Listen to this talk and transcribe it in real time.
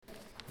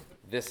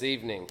this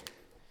evening.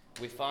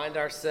 We find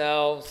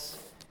ourselves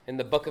in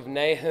the book of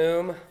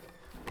Nahum.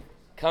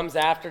 Comes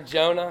after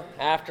Jonah,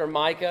 after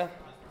Micah.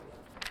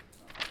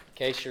 In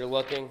case you're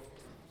looking,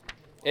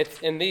 it's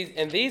in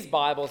these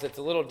Bibles. It's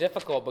a little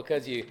difficult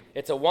because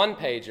it's a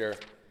one-pager.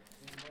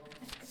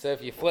 So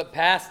if you flip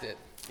past it,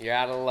 you're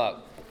out of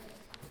luck.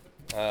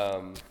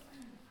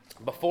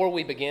 Before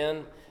we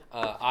begin,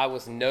 I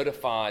was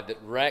notified that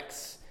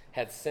Rex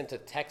had sent a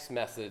text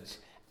message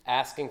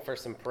asking for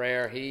some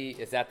prayer. He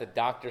is at the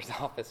doctor's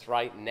office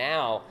right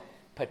now,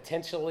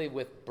 potentially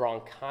with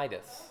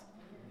bronchitis.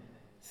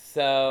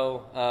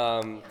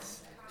 So,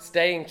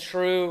 staying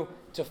true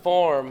to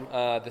form,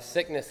 the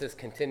sickness is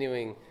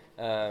continuing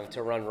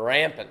to run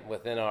rampant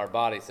within our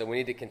body. So we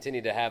need to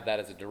continue to have that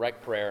as a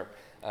direct prayer.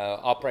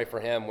 I'll pray for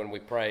him when we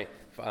pray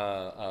for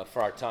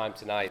our time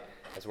tonight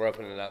as we're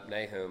opening up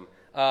Nahum.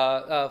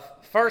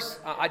 First,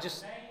 I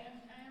just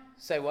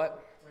say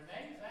what?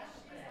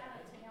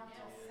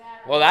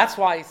 Well, that's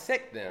why he's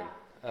sick then.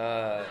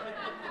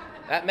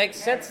 That makes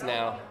sense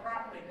now.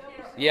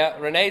 Yeah,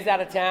 Renee's out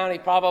of town. He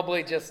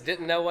probably just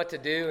didn't know what to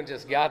do and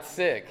just got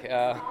sick.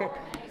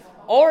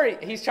 Or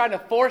he's trying to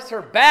force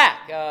her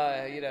back.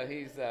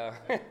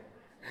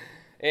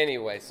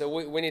 Anyway, so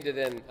we need to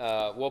then,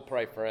 we'll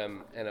pray for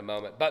him in a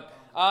moment. But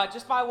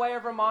just by way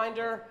of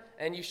reminder,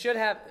 and you should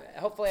have,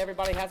 hopefully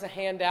everybody has a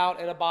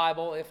handout and a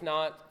Bible. If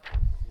not,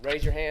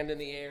 raise your hand in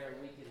the air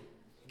and we can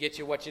get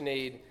you what you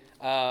need.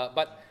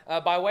 But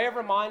by way of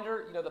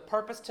reminder, the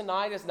purpose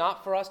tonight is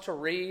not for us to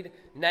read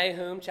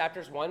Nahum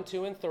chapters 1,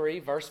 2, and 3,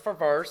 verse for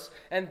verse,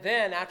 and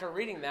then after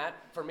reading that,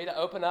 for me to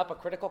open up a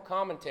critical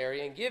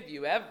commentary and give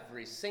you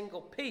every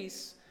single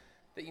piece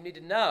that you need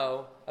to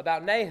know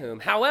about Nahum.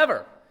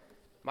 However,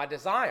 my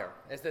desire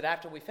is that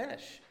after we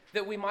finish,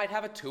 that we might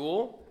have a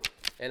tool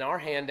in our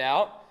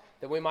handout,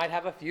 that we might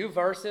have a few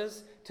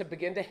verses to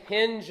begin to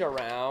hinge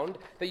around,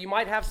 that you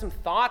might have some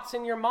thoughts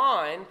in your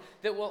mind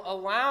that will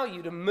allow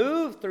you to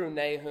move through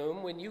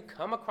Nahum when you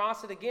come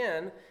across it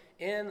again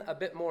in a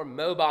bit more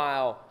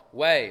mobile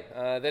way,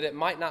 that it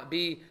might not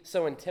be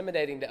so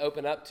intimidating to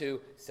open up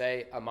to,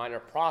 say, a minor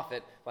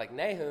prophet like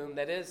Nahum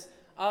that is,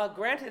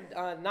 granted,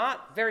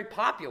 not very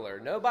popular.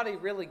 Nobody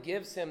really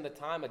gives him the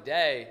time of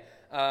day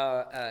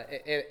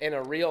in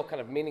a real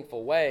kind of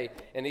meaningful way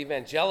in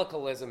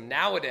evangelicalism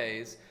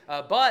nowadays.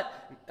 But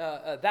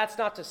that's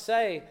not to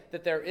say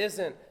that there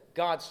isn't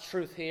God's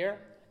truth here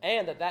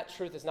and that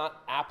truth is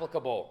not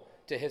applicable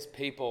to his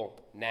people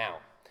now.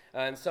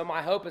 And so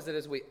my hope is that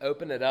as we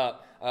open it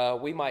up,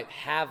 we might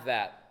have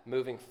that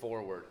moving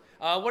forward.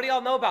 What do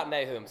y'all know about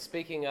Nahum,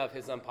 speaking of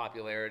his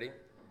unpopularity?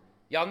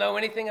 Y'all know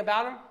anything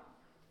about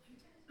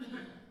him?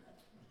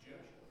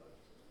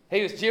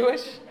 He was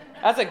Jewish?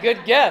 That's a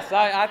good guess.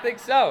 I think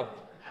so.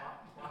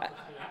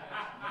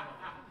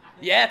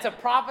 Yeah, it's a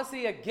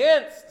prophecy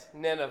against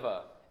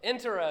Nineveh.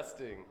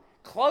 Interesting.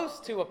 Close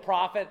to a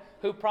prophet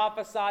who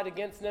prophesied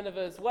against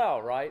Nineveh as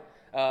well, right?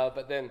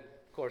 But then,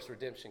 of course,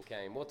 redemption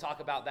came. We'll talk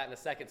about that in a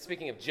second.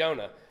 Speaking of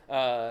Jonah,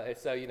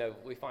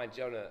 we find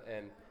Jonah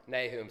and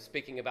Nahum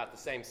speaking about the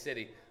same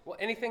city. Well,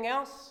 anything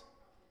else?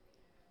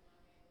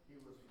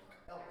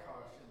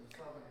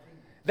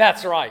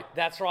 That's right.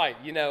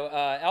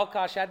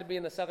 Elkosh had to be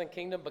in the southern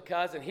kingdom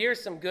because, and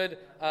here's some good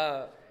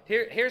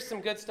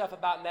stuff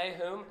about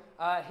Nahum.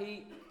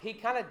 He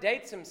kind of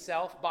dates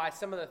himself by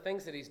some of the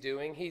things that he's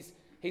doing.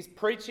 He's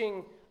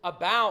preaching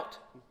about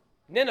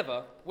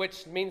Nineveh,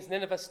 which means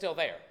Nineveh's still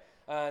there.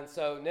 And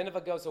so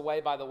Nineveh goes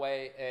away, by the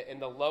way, in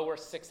the lower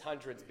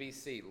 600s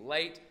BC,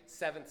 late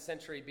 7th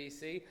century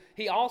BC.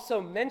 He also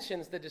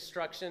mentions the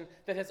destruction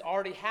that has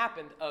already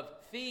happened of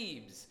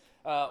Thebes,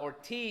 or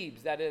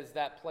Thebes, that is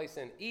that place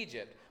in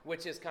Egypt,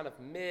 which is kind of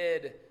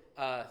mid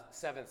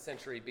 7th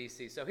century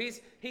BC. So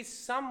he's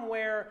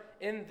somewhere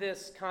in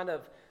this kind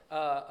of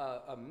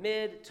a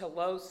mid to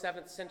low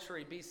 7th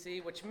century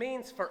BC, which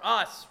means for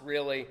us,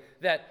 really,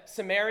 that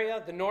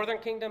Samaria, the northern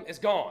kingdom, is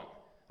gone,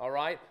 all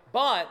right?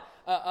 But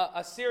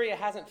Assyria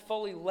hasn't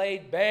fully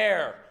laid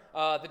bare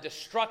the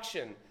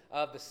destruction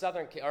of the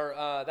southern,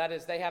 that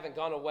is, they haven't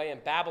gone away,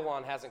 and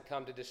Babylon hasn't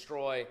come to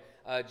destroy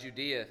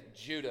Judah,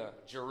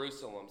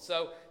 Jerusalem.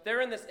 So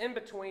they're in this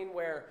in-between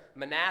where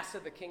Manasseh,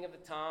 the king of the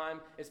time,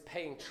 is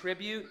paying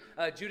tribute.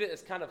 Judah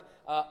is kind of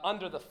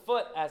under the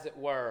foot, as it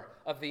were,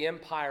 of the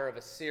empire of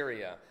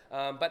Assyria.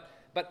 But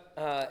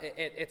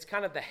it's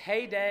kind of the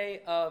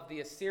heyday of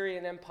the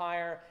Assyrian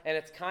Empire, and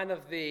it's kind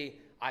of the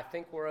I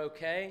think we're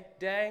okay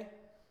day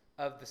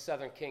of the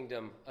southern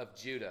kingdom of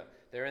Judah.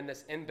 They're in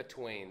this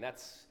in-between.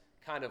 That's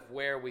kind of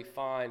where we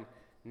find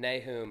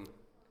Nahum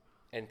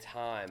in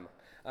time.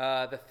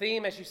 The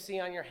theme, as you see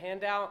on your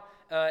handout,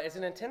 is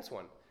an intense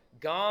one.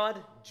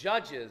 God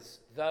judges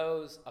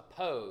those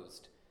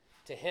opposed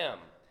to him.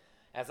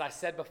 As I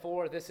said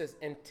before, this is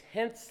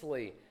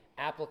intensely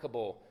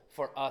applicable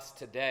for us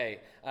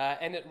today.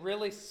 And it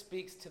really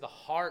speaks to the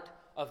heart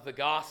of the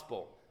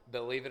gospel,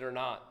 believe it or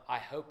not. I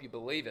hope you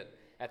believe it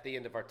at the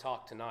end of our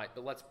talk tonight.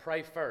 But let's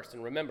pray first.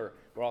 And remember,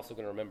 we're also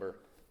going to remember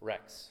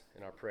Rex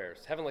in our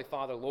prayers. Heavenly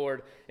Father,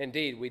 Lord,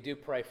 indeed, we do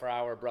pray for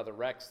our brother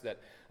Rex that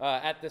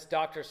at this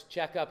doctor's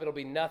checkup, it'll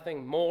be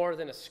nothing more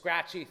than a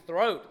scratchy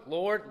throat.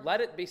 Lord,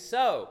 let it be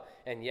so.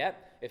 And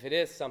yet, if it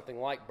is something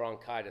like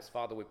bronchitis,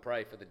 Father, we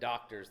pray for the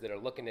doctors that are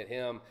looking at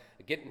him,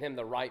 getting him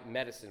the right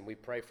medicine. We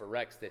pray for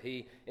Rex that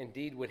he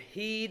indeed would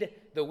heed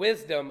the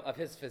wisdom of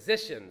his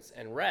physicians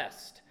and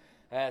rest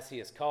as he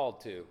is called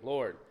to.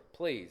 Lord,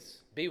 please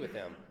be with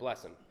him.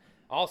 Bless him.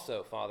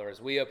 Also, Father, as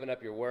we open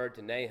up your word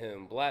to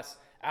Nahum, bless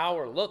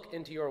our look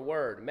into your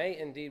word. May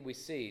indeed we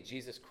see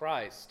Jesus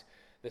Christ,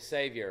 the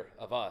Savior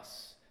of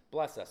us.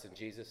 Bless us in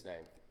Jesus'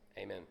 name.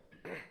 Amen.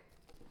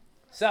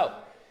 So,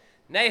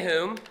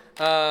 Nahum,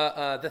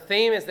 the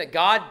theme is that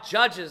God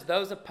judges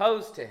those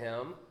opposed to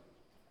him.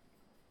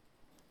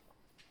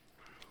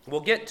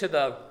 We'll get to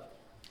the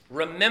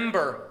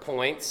remember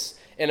points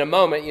in a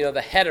moment,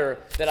 the header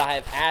that I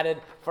have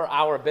added for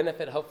our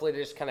benefit, hopefully to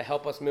just kind of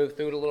help us move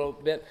through it a little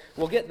bit.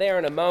 We'll get there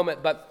in a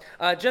moment, but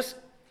just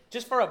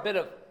for a bit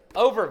of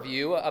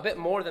overview, a bit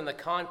more than the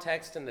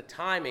context and the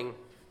timing,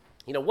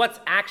 what's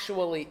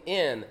actually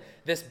in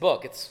this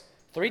book. It's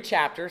 3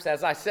 chapters.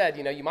 As I said,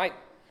 you might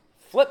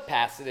flip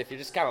past it if you're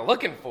just kind of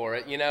looking for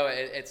it.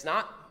 It's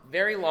not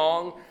very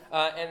long,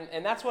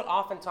 and that's what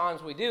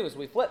oftentimes we do is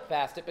we flip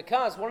past it,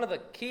 because one of the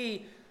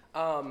key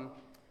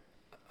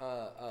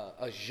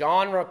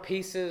genre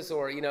pieces,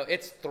 or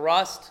its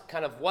thrust,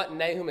 kind of what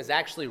Nahum is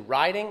actually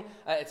writing,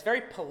 it's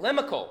very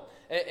polemical.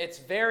 It's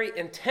very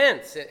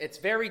intense. It's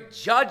very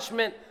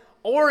judgment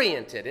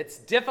oriented. It's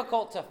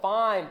difficult to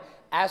find,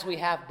 as we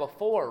have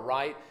before,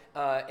 right,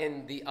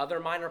 in the other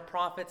minor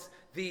prophets,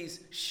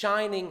 these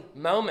shining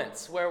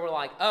moments where we're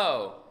like,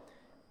 oh,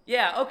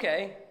 yeah,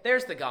 okay,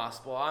 there's the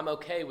gospel. I'm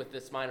okay with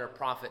this minor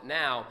prophet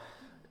now.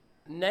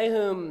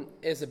 Nahum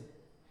is a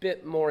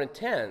bit more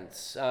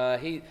intense.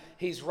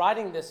 He's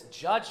writing this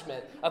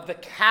judgment of the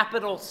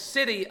capital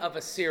city of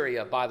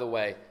Assyria, by the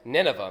way,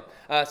 Nineveh.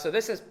 So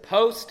this is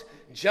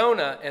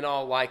post-Jonah in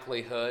all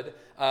likelihood.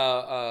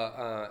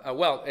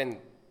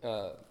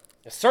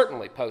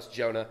 Certainly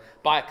post-Jonah,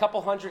 by a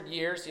couple hundred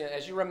years.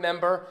 As you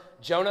remember,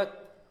 Jonah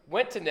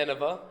went to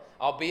Nineveh,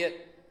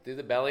 albeit through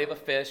the belly of a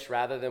fish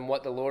rather than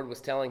what the Lord was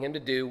telling him to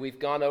do. We've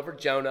gone over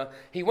Jonah.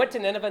 He went to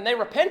Nineveh, and they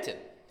repented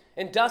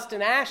in dust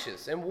and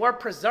ashes and were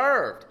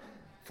preserved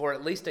for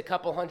at least a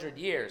couple hundred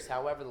years.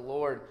 However, the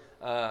Lord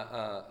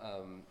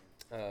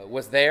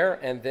was there,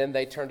 and then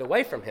they turned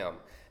away from him.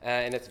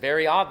 And it's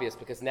very obvious,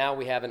 because now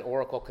we have an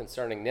oracle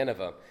concerning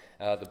Nineveh,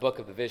 the book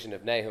of the vision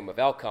of Nahum of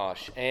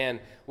Elkosh. And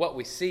what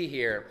we see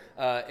here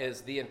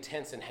is the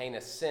intense and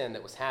heinous sin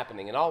that was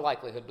happening, in all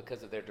likelihood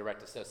because of their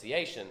direct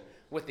association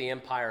with the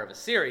empire of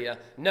Assyria,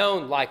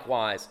 known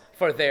likewise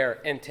for their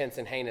intense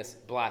and heinous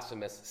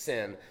blasphemous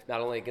sin,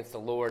 not only against the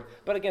Lord,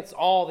 but against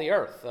all the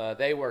earth.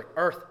 They were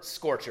earth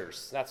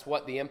scorchers. That's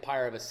what the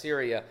empire of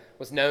Assyria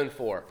was known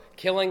for,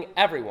 killing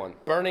everyone,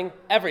 burning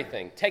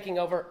everything, taking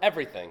over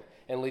everything,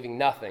 and leaving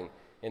nothing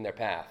in their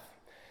path.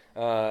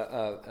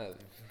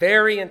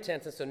 Very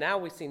intense. And so now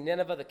we see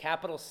Nineveh, the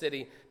capital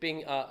city,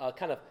 being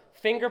kind of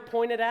finger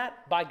pointed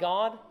at by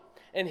God.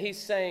 And he's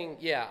saying,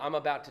 yeah, I'm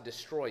about to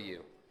destroy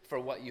you for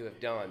what you have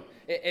done.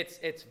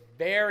 It's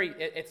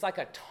like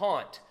a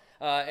taunt.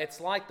 It's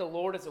like the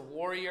Lord is a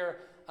warrior.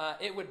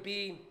 It would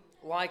be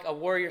like a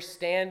warrior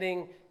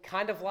standing,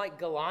 kind of like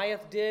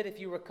Goliath did, if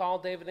you recall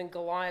David and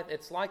Goliath.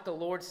 It's like the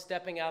Lord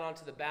stepping out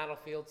onto the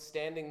battlefield,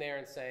 standing there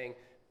and saying,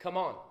 come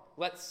on,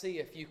 let's see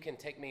if you can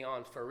take me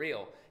on for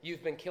real.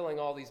 You've been killing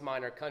all these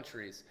minor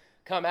countries.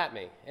 Come at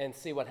me and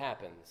see what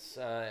happens.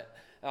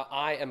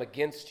 I am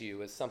against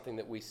you is something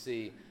that we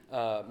see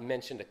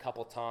mentioned a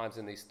couple times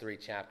in these 3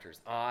 chapters.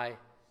 I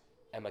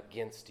am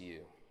against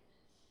you.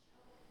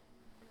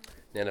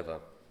 Nineveh,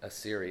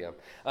 Assyria.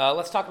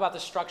 Let's talk about the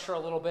structure a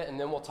little bit, and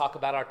then we'll talk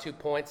about our 2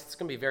 points. It's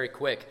going to be very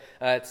quick.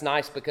 It's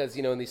nice because,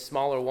 in these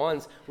smaller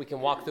ones, we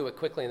can walk through it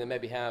quickly and then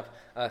maybe have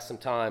some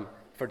time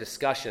for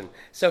discussion.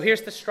 So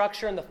here's the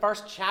structure. In the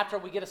first chapter,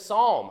 we get a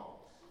psalm.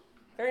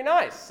 Very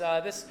nice.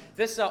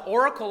 This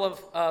oracle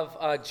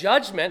of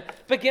judgment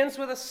begins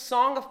with a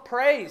song of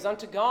praise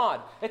unto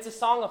God. It's a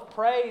song of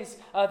praise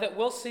that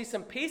we'll see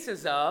some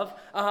pieces of,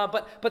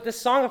 but the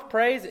song of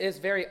praise is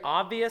very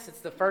obvious. It's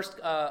the first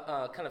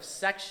kind of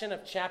section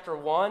of chapter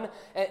 1,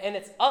 and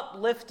it's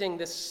uplifting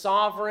this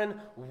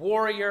sovereign,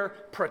 warrior,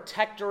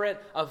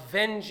 protectorate,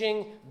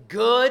 avenging,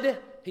 good,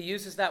 he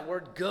uses that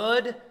word,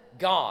 good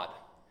God.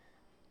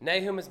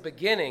 Nahum is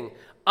beginning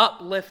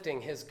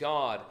uplifting his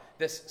God,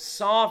 this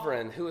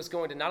sovereign who is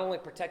going to not only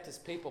protect his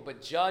people,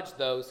 but judge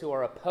those who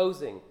are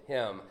opposing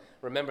him.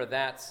 Remember,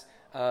 that's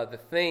the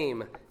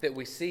theme that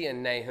we see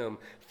in Nahum.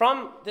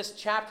 From this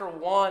chapter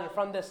 1,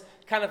 from this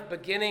kind of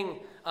beginning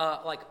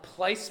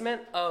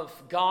placement of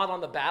God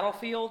on the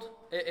battlefield,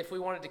 if we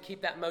wanted to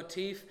keep that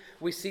motif,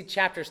 we see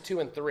chapters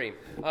 2 and 3,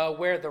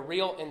 where the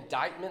real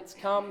indictments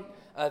come.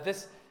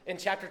 In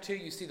chapter 2,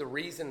 you see the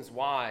reasons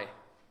why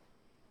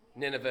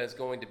Nineveh is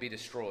going to be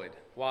destroyed.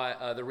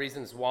 Why? The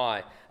reasons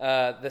why.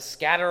 The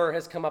scatterer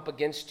has come up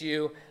against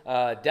you.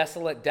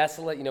 Desolate,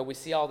 desolate. We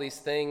see all these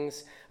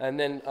things. And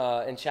then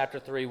in chapter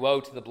 3, woe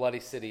to the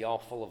bloody city, all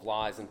full of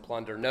lies and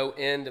plunder. No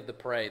end of the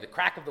prey. The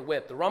crack of the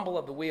whip, the rumble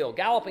of the wheel,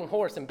 galloping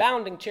horse and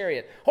bounding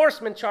chariot,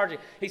 horsemen charging.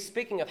 He's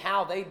speaking of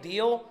how they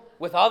deal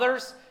with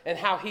others and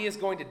how he is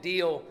going to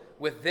deal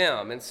with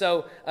them. And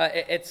so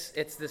it's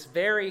this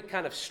very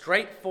kind of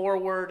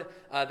straightforward,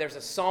 there's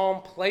a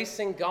psalm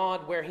placing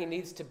God where he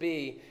needs to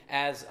be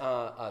as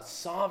a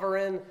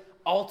sovereign,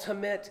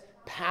 ultimate,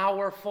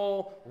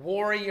 powerful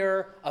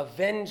warrior,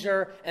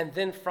 avenger, and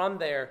then from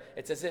there,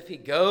 it's as if he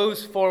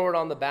goes forward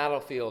on the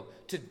battlefield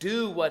to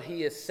do what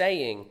he is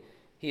saying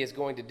he is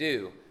going to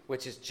do,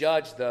 which is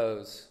judge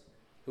those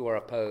who are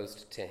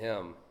opposed to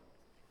him.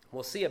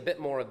 We'll see a bit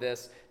more of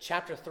this.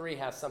 Chapter 3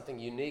 has something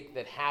unique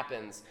that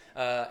happens.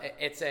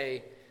 It's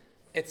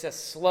a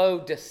slow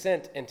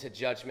descent into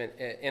judgment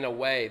in a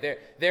way.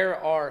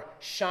 There are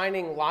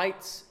shining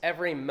lights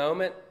every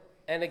moment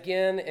and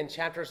again in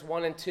chapters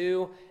 1 and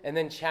 2. And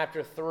then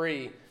chapter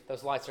 3,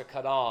 those lights are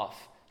cut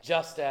off,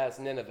 just as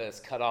Nineveh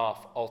is cut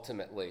off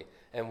ultimately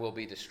and will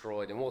be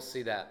destroyed. And we'll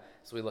see that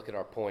as we look at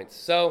our points.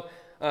 So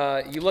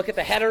you look at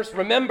the headers.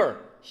 Remember,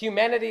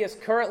 humanity is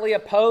currently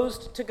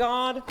opposed to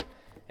God,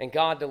 and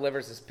God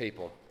delivers his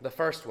people. The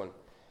first one,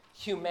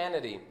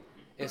 humanity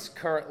is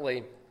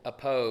currently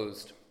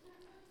opposed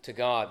to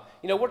God.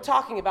 We're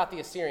talking about the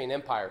Assyrian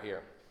Empire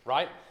here,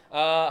 right?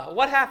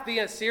 What hath the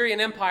Assyrian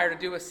Empire to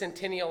do with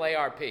Centennial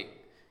ARP?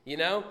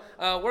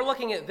 We're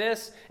looking at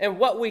this, and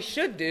what we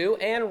should do,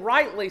 and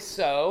rightly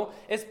so,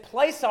 is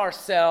place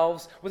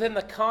ourselves within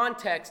the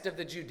context of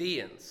the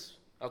Judeans.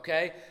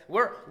 Okay?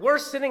 We're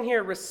sitting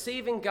here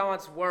receiving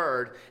God's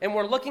word, and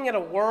we're looking at a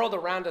world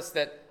around us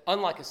that,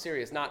 unlike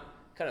Assyria, is not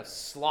kind of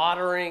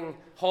slaughtering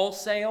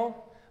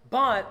wholesale,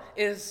 but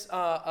is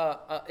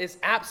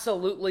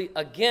absolutely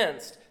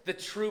against the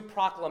true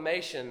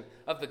proclamation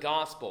of the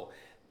gospel.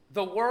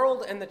 The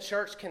world and the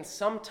church can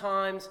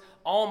sometimes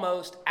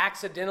almost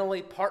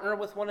accidentally partner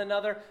with one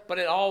another, but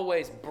it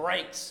always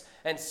breaks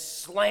and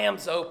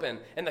slams open,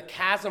 and the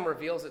chasm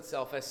reveals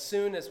itself as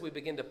soon as we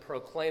begin to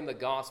proclaim the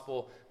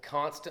gospel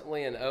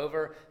constantly and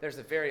over. There's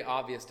a very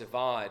obvious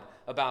divide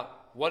about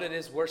what it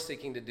is we're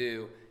seeking to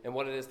do and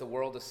what it is the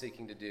world is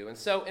seeking to do. And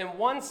so in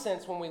one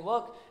sense, when we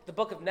look at the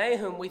book of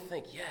Nahum, we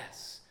think,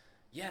 yes,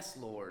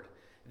 Lord,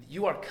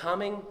 you are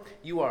coming.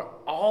 You are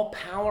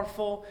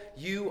all-powerful.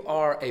 You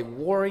are a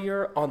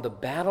warrior on the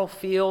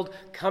battlefield,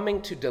 coming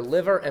to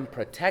deliver and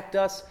protect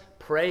us.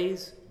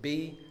 Praise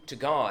be to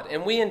God.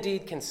 And we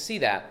indeed can see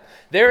that.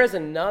 There is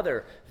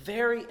another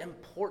very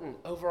important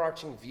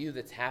overarching view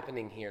that's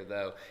happening here,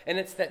 though, and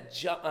it's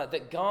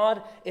that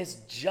God is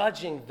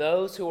judging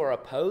those who are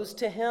opposed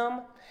to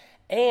him,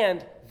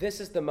 and this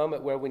is the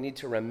moment where we need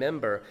to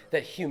remember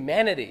that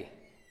humanity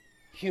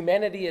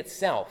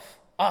itself,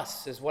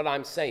 us is what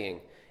I'm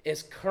saying,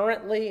 is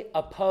currently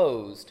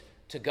opposed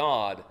to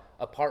God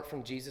apart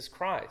from Jesus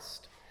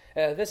Christ.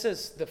 This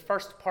is the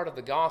first part of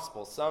the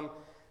gospel. Some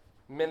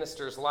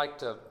ministers like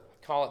to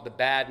call it the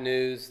bad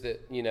news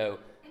that,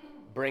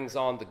 brings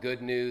on the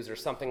good news or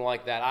something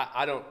like that.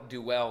 I don't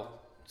do well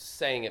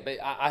saying it, but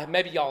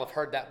maybe y'all have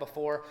heard that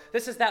before.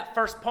 This is that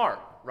first part,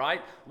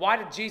 right? Why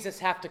did Jesus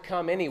have to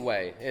come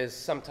anyway is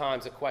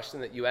sometimes a question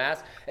that you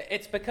ask.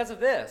 It's because of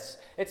this.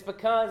 It's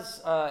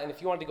because, and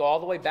if you wanted to go all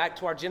the way back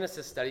to our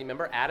Genesis study,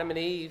 remember Adam and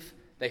Eve,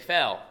 they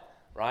fell,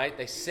 right?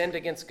 They sinned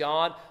against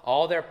God.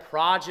 All their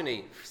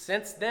progeny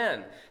since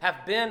then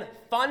have been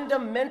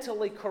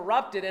fundamentally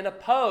corrupted and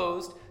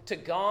opposed to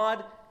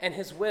God and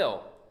his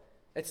will.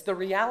 It's the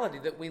reality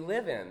that we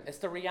live in. It's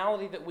the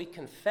reality that we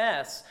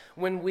confess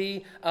when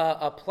we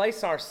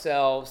place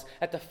ourselves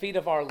at the feet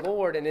of our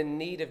Lord and in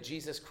need of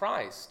Jesus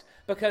Christ.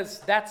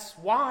 Because that's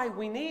why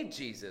we need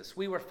Jesus.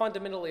 We were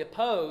fundamentally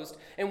opposed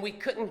and we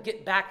couldn't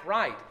get back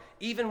right.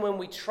 Even when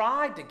we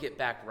tried to get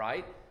back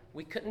right,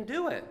 we couldn't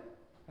do it.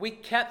 We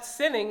kept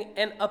sinning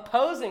and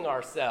opposing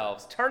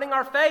ourselves, turning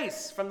our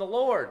face from the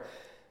Lord.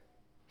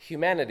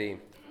 Humanity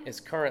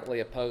is currently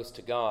opposed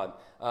to God.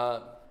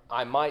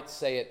 I might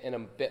say it in a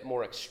bit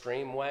more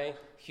extreme way.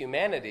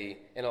 Humanity,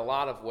 in a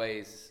lot of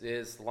ways,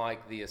 is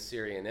like the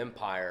Assyrian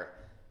Empire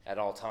at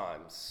all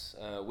times.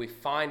 We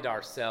find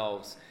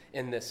ourselves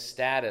in this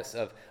status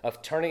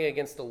of turning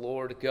against the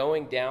Lord,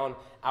 going down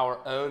our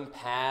own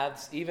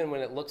paths, even when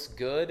it looks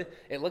good.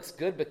 It looks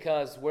good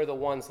because we're the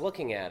ones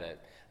looking at it.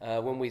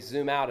 When we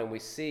zoom out and we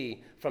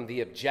see from the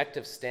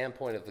objective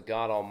standpoint of the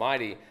God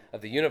Almighty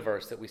of the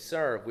universe that we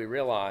serve, we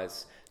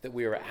realize that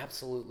we are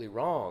absolutely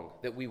wrong,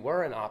 that we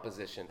were in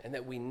opposition, and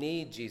that we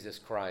need Jesus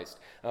Christ.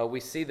 We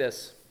see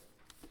this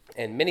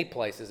in many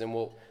places, and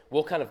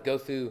we'll kind of go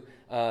through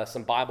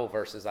some Bible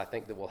verses, I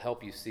think, that will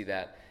help you see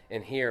that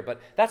in here.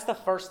 But that's the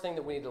first thing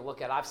that we need to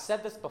look at. I've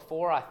said this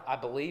before, I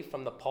believe,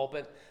 from the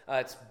pulpit.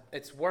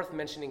 It's worth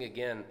mentioning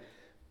again.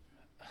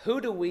 Who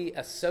do we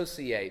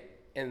associate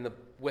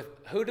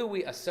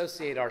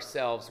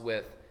ourselves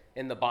with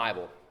in the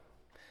Bible?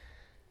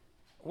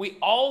 We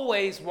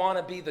always want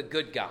to be the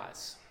good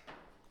guys.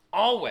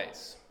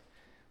 Always.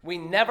 We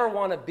never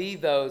want to be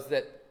those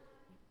that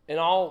in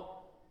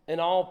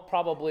all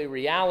probably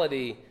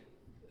reality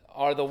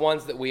are the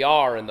ones that we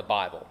are in the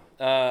Bible.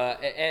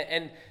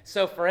 And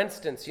so, for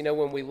instance,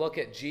 when we look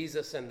at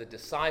Jesus and the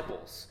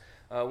disciples,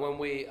 when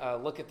we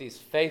look at these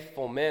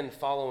faithful men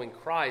following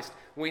Christ,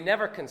 we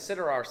never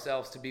consider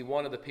ourselves to be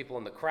one of the people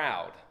in the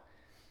crowd,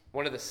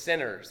 one of the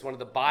sinners, one of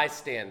the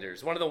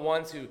bystanders, one of the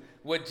ones who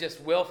would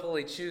just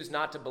willfully choose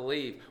not to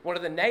believe, one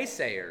of the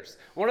naysayers,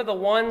 one of the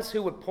ones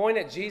who would point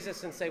at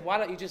Jesus and say, why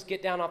don't you just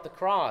get down off the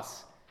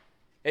cross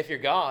if you're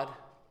God?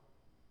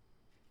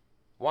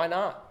 Why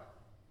not?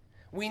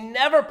 We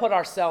never put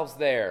ourselves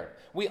there.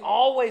 We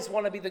always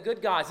want to be the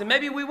good guys, and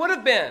maybe we would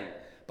have been.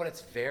 But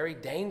it's very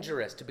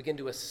dangerous to begin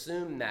to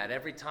assume that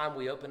every time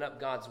we open up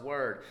God's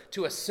Word,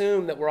 to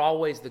assume that we're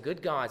always the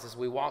good guys as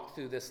we walk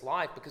through this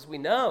life, because we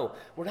know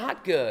we're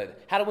not good.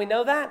 How do we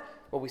know that?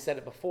 Well, we said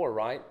it before,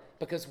 right?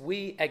 Because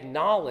when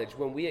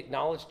we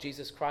acknowledge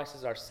Jesus Christ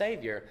as our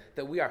Savior,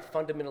 that we are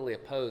fundamentally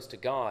opposed to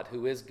God,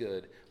 who is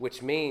good,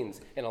 which means,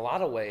 in a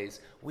lot of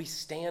ways, we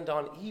stand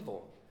on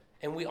evil,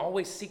 and we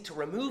always seek to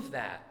remove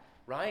that,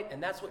 right?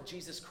 And that's what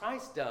Jesus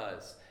Christ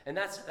does, and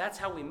that's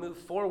how we move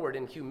forward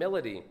in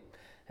humility.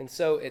 And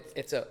so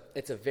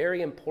it's a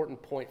very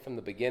important point from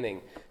the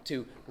beginning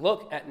to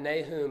look at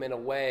Nahum in a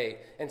way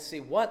and see,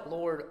 what,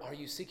 Lord, are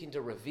you seeking to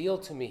reveal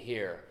to me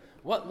here?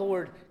 What,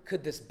 Lord,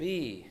 could this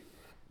be,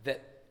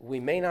 that we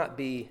may not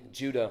be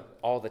Judah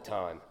all the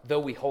time,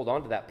 though we hold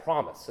on to that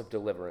promise of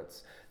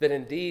deliverance, that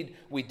indeed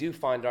we do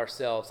find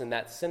ourselves in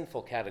that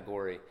sinful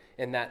category,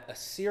 in that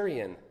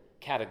Assyrian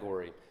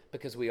category,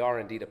 because we are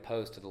indeed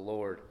opposed to the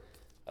Lord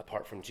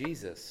apart from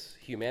Jesus.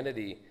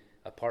 Humanity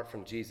apart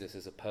from Jesus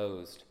is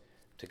opposed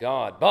to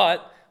God.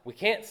 But we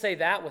can't say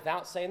that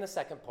without saying the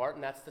second part,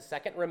 and that's the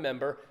second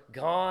remember.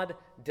 God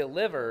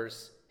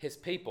delivers his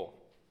people.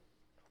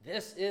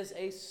 This is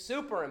a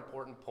super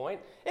important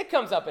point. It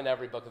comes up in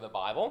every book of the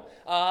Bible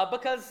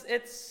because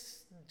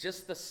it's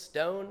just the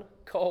stone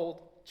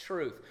cold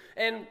truth.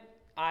 And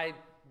I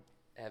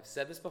have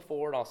said this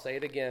before, and I'll say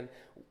it again.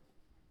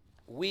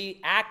 We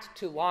act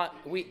to like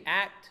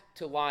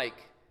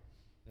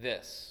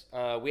this.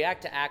 We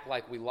act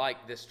like we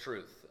like this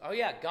truth. Oh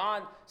yeah,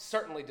 God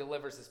certainly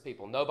delivers his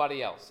people.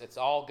 Nobody else. It's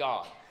all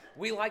God.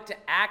 We like to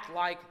act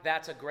like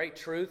that's a great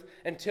truth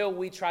until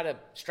we try to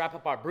strap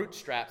up our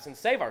bootstraps and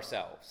save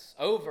ourselves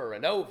over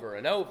and over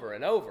and over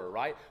and over,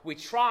 right? We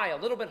try a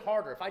little bit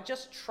harder. If I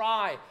just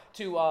try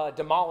to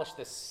demolish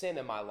this sin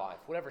in my life,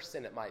 whatever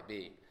sin it might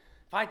be,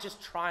 if I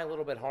just try a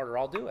little bit harder,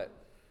 I'll do it.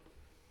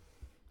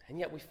 And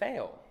yet we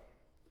fail.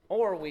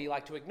 Or we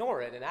like to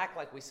ignore it and act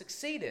like we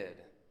succeeded.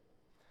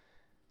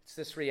 It's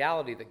this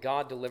reality that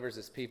God delivers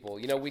his people.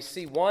 We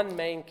see one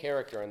main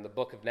character in the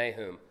book of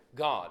Nahum,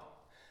 God.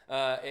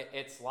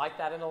 It's like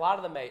that in a lot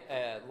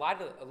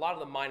of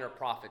the minor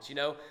prophets.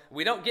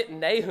 We don't get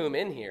Nahum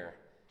in here.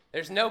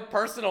 There's no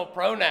personal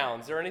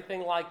pronouns or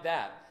anything like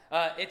that.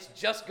 It's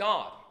just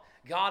God.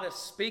 God is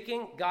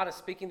speaking. God is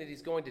speaking that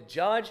he's going to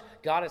judge.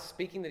 God is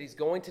speaking that he's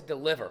going to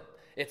deliver.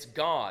 It's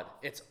God.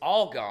 It's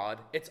all God.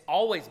 It's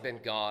always been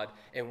God,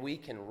 and we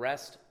can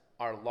rest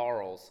our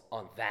laurels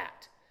on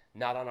that,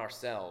 not on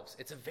ourselves.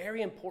 It's a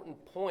very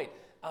important point,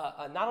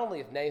 not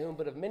only of Nahum,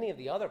 but of many of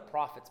the other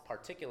prophets,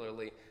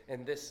 particularly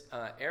in this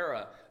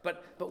era.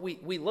 But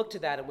we look to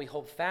that and we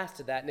hold fast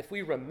to that. And if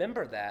we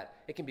remember that,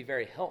 it can be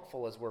very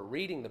helpful as we're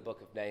reading the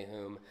book of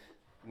Nahum,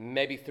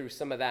 maybe through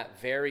some of that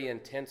very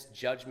intense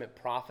judgment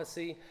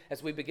prophecy,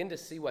 as we begin to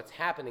see what's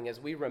happening, as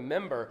we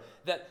remember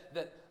that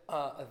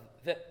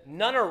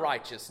none are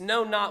righteous,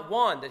 no, not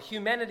one, that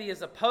humanity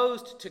is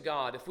opposed to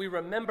God. If we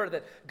remember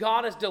that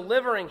God is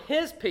delivering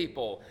his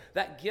people,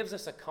 that gives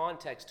us a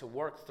context to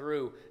work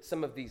through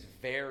some of these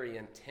very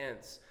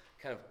intense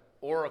kind of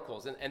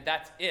oracles. And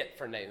that's it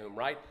for Nahum,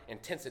 right?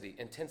 Intensity,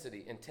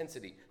 intensity,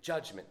 intensity,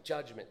 judgment,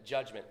 judgment,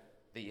 judgment,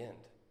 the end.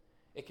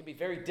 It can be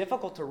very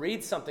difficult to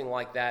read something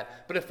like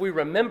that, but if we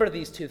remember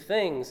these two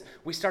things,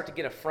 we start to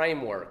get a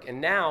framework.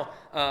 And now,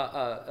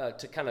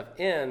 to kind of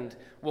end,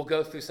 we'll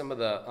go through some of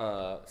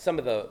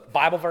the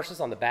Bible verses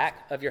on the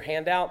back of your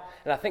handout,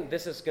 and I think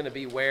this is going to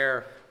be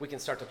where we can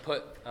start to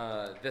put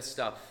this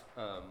stuff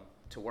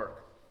to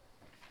work.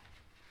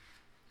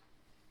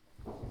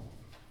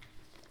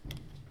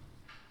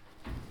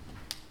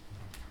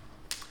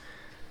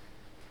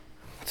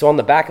 So on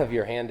the back of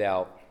your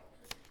handout,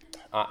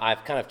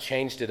 I've kind of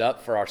changed it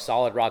up for our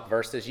solid rock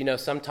verses.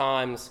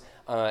 Sometimes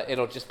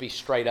it'll just be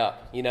straight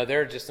up.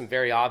 There are just some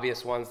very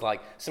obvious ones, like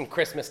some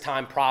Christmas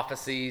time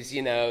prophecies,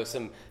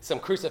 some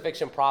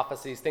crucifixion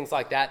prophecies, things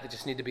like that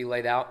just need to be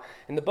laid out.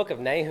 In the book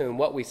of Nahum,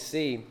 what we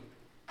see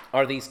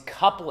are these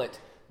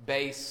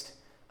couplet-based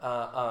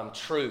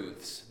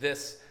truths,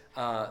 this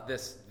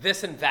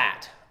and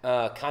that,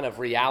 kind of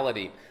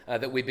reality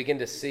that we begin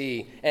to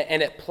see.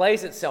 And it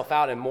plays itself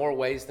out in more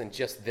ways than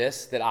just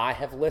this that I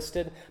have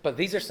listed. But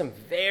these are some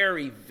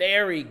very,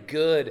 very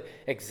good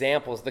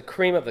examples, the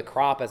cream of the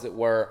crop, as it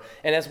were.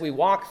 And as we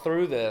walk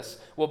through this,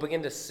 we'll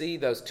begin to see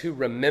those two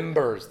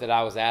remembers that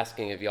I was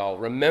asking of y'all.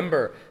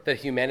 Remember that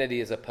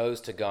humanity is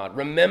opposed to God.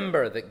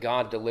 Remember that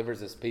God delivers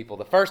his people.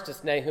 The first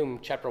is Nahum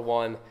chapter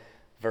 1,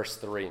 verse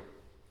 3.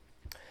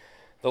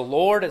 The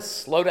Lord is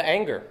slow to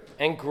anger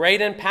and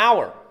great in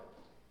power.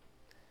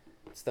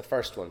 It's the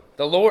first one.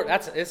 The Lord,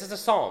 this is a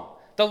psalm.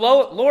 The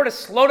Lord is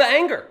slow to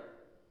anger.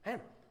 Man,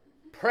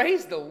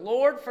 praise the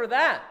Lord for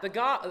that. The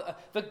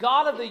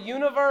God of the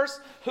universe,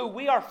 who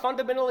we are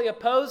fundamentally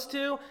opposed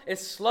to,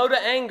 is slow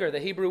to anger. The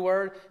Hebrew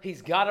word,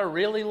 he's got a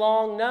really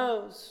long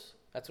nose.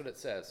 That's what it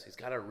says. He's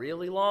got a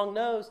really long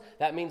nose.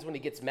 That means when he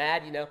gets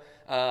mad,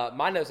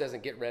 my nose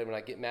doesn't get red when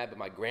I get mad, but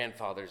my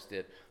grandfather's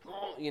did.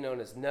 And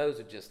his nose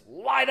would just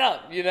light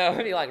up,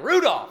 and be like,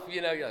 Rudolph,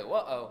 you're like,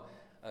 whoa.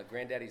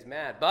 Granddaddy's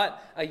mad.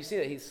 But you see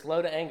that he's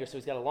slow to anger, so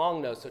he's got a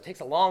long nose, so it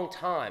takes a long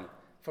time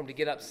for him to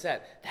get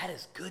upset. That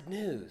is good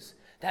news.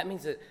 That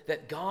means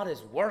that God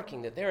is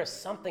working, that there is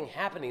something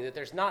happening, that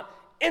there's not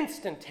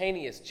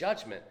instantaneous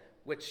judgment,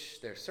 which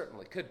there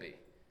certainly could be,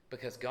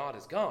 because God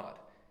is God.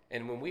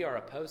 And when we are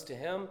opposed to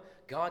him,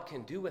 God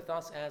can do with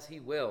us as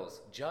he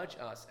wills, judge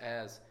us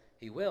as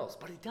he wills.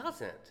 But he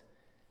doesn't.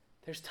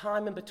 There's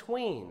time in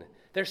between.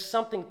 There's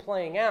something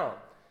playing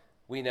out.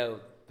 We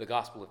know the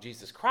gospel of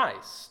Jesus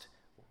Christ.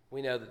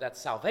 We know that that's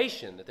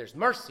salvation, that there's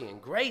mercy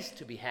and grace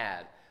to be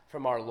had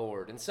from our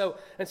Lord. And so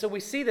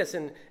we see this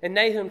in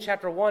Nahum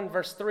chapter 1,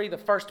 verse 3, the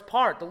first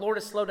part. The Lord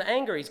is slow to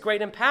anger. He's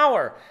great in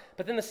power.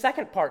 But then the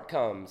second part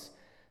comes.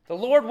 The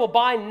Lord will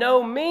by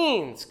no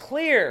means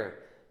clear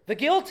the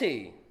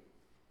guilty.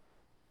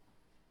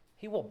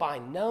 He will by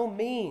no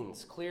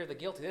means clear the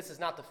guilty. This is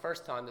not the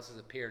first time this has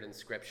appeared in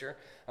Scripture.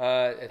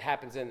 It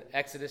happens in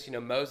Exodus.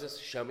 Moses,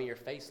 show me your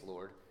face,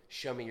 Lord.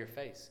 Show me your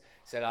face.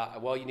 He said,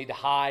 you need to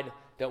hide.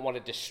 Don't want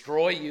to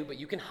destroy you, but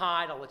you can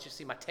hide. I'll let you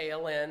see my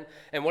tail end.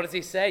 And what does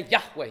he say?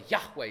 Yahweh,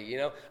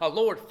 Yahweh, a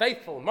Lord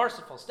faithful,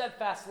 merciful,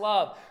 steadfast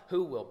love,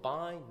 who will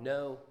by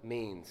no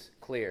means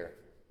clear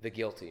the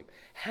guilty.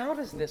 How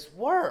does this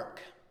work?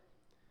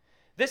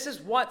 This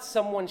is what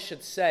someone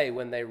should say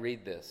when they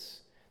read this.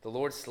 The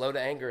Lord's slow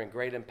to anger and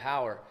great in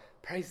power.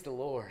 Praise the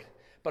Lord.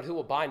 But who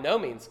will by no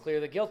means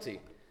clear the guilty?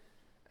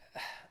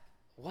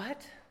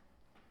 What?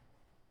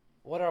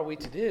 What are we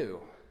to do?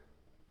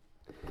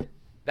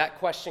 That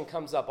question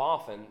comes up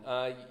often.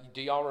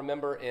 Do y'all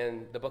remember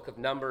in the book of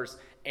Numbers,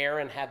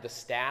 Aaron had the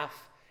staff,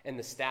 and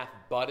the staff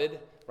budded,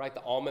 right?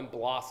 The almond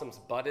blossoms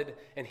budded,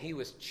 and he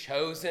was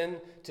chosen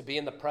to be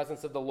in the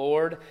presence of the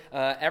Lord.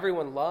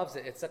 Everyone loves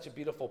it. It's such a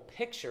beautiful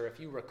picture if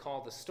you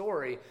recall the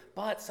story,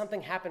 but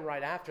something happened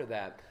right after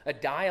that. A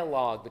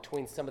dialogue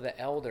between some of the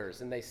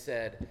elders, and they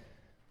said,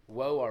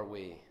 woe are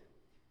we,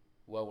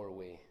 woe are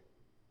we.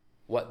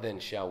 What then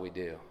shall we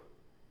do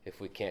if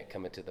we can't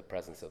come into the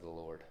presence of the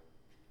Lord?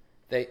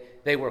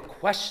 They were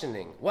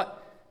questioning,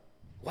 what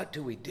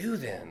do we do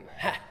then?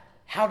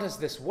 How does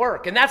this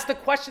work? And that's the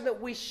question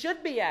that we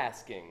should be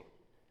asking.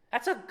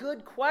 That's a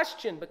good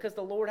question because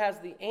the Lord has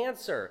the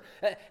answer.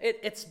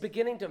 It's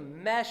beginning to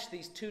mesh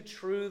these two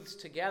truths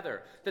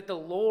together, that the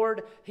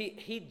Lord,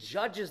 he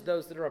judges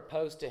those that are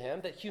opposed to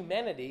him, that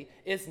humanity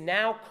is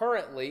now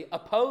currently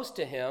opposed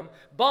to him,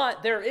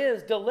 but there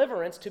is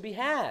deliverance to be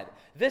had.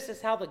 This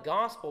is how the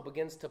gospel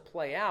begins to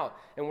play out,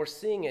 and we're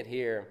seeing it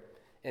here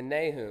in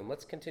Nahum.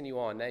 Let's continue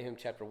on. Nahum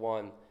chapter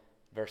 1,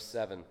 verse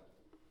 7.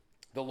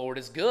 The Lord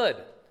is good,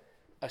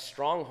 a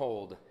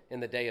stronghold in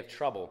the day of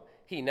trouble.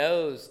 He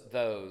knows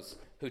those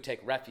who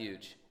take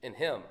refuge in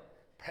him.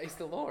 Praise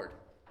the Lord.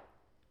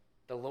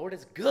 The Lord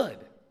is good.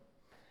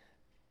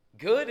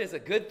 Good is a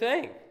good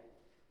thing.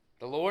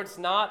 The Lord's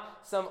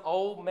not some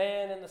old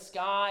man in the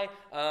sky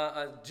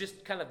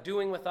just kind of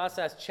doing with us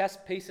as chess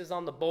pieces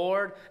on the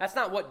board. That's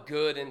not what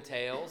good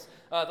entails.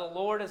 The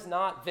Lord is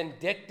not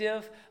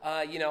vindictive.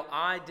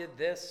 I did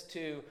this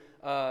to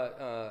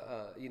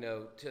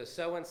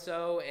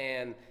so-and-so,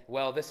 and,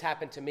 well, this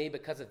happened to me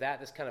because of that,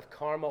 this kind of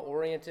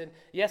karma-oriented.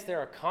 Yes, there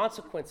are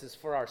consequences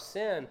for our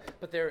sin,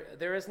 but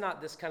there is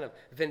not this kind of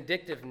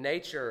vindictive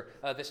nature,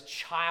 this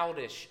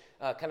childish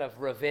kind of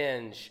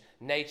revenge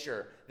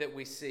nature that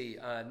we see.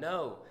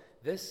 No,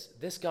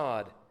 this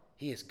God,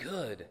 he is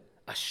good,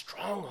 a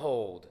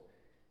stronghold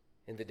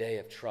in the day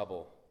of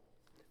trouble.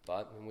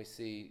 But when we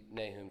see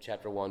Nahum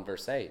chapter 1,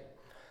 verse 8,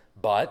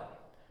 but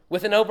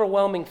with an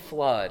overwhelming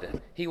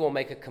flood, he will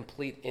make a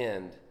complete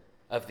end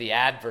of the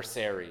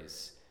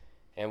adversaries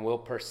and will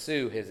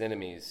pursue his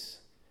enemies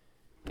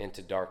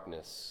into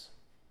darkness.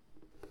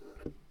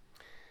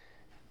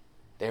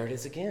 There it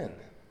is again.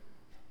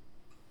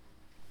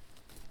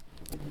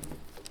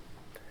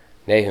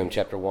 Nahum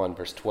chapter 1,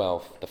 verse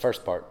 12, the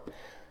first part.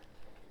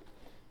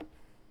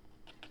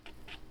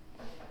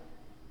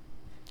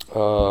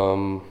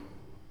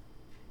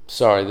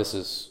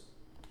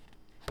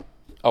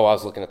 I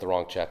was looking at the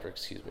wrong chapter,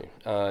 excuse me.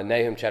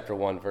 Nahum chapter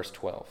 1, verse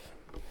 12.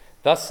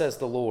 Thus says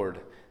the Lord,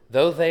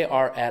 though they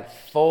are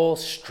at full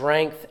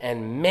strength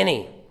and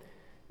many,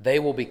 they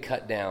will be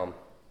cut down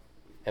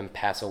and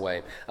pass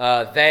away.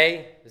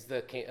 They is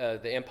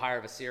the empire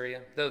of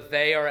Assyria. Though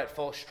they are at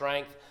full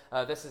strength,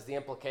 this is the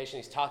implication.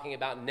 He's talking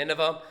about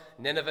Nineveh.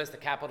 Nineveh is the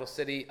capital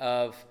city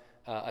of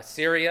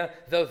Assyria.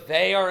 Though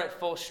they are at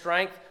full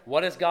strength,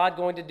 what is God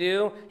going to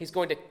do? He's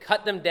going to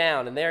cut them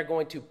down, and they are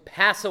going to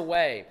pass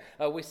away.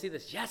 We see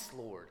this. Yes,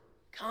 Lord,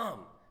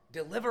 come,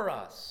 deliver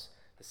us.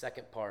 The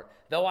second part.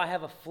 Though I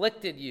have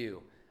afflicted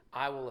you,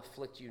 I will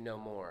afflict you no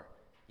more.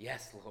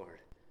 Yes, Lord.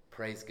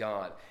 Praise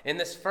God. In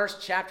this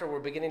first chapter, we're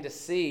beginning to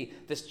see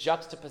this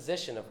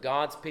juxtaposition of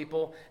God's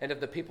people and of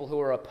the people who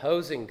are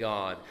opposing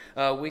God.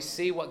 We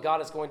see what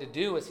God is going to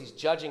do as he's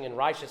judging in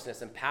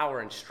righteousness and power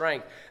and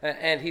strength,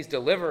 and he's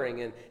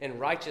delivering in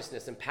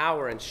righteousness and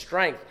power and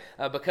strength.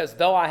 Because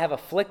though I have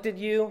afflicted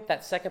you,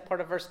 that second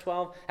part of verse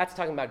 12, that's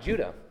talking about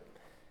Judah.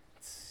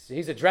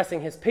 He's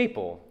addressing his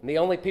people, and the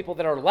only people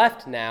that are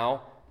left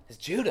now is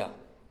Judah.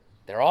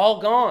 They're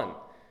all gone.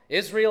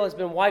 Israel has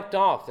been wiped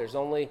off. There's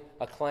only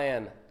a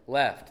clan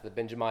left. The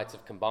Benjamites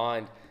have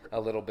combined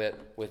a little bit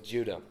with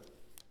Judah.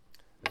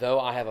 Though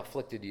I have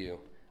afflicted you,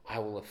 I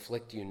will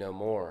afflict you no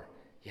more.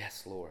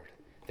 Yes, Lord.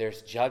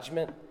 There's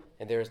judgment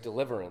and there's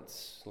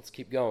deliverance. Let's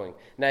keep going.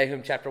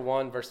 Nahum chapter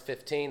 1, verse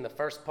 15, the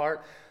first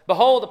part.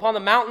 Behold, upon the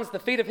mountains the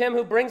feet of him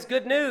who brings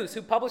good news,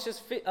 who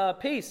publishes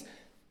peace.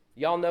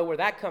 Y'all know where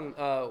that comes.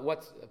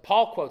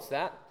 Paul quotes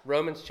that,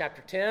 Romans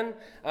chapter 10.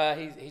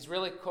 He's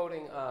really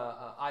quoting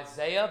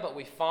Isaiah, but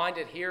we find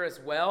it here as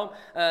well.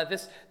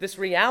 This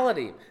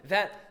reality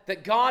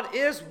that God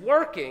is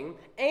working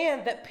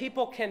and that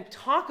people can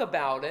talk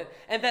about it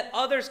and that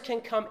others can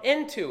come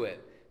into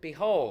it.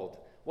 Behold,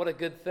 what a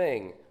good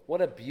thing.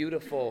 What a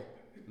beautiful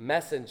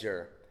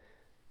messenger.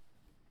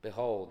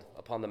 Behold,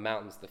 upon the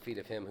mountains, the feet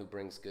of him who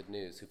brings good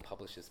news, who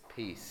publishes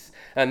peace.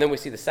 And then we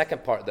see the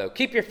second part, though.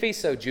 Keep your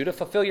feast, O Judah,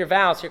 fulfill your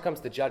vows. Here comes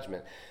the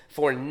judgment.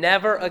 For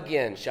never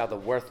again shall the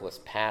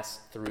worthless pass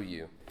through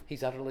you.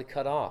 He's utterly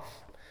cut off.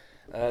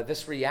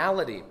 This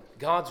reality,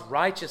 God's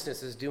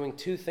righteousness is doing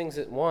two things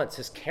at once.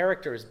 His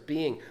character is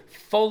being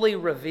fully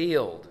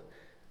revealed.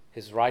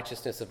 His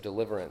righteousness of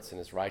deliverance and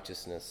his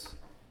righteousness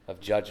of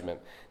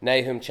judgment.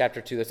 Nahum chapter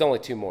 2, there's only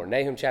two more.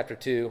 Nahum chapter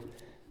 2.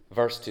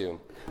 Verse 2.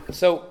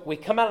 So we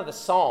come out of the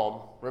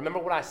psalm. Remember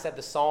what I said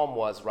the psalm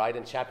was, right,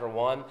 in chapter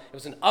 1? It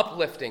was an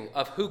uplifting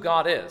of who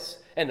God is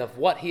and of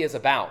what he is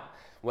about.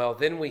 Well,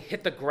 then we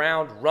hit the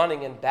ground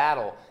running in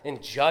battle,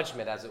 in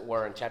judgment, as it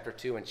were, in chapter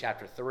 2 and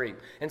chapter 3.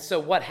 And so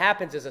what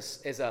happens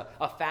is a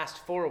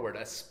fast forward,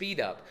 a speed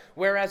up.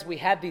 Whereas we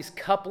had these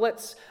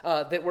couplets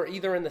that were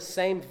either in the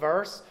same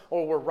verse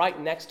or were right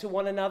next to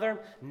one another,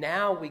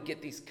 now we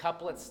get these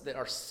couplets that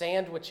are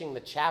sandwiching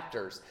the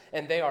chapters,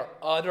 and they are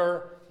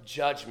utter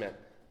judgment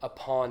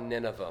upon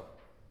Nineveh.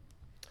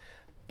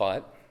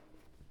 But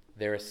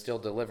there is still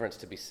deliverance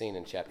to be seen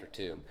in chapter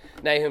 2.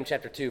 Nahum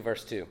chapter 2,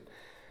 verse 2.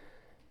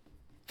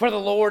 For the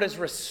Lord is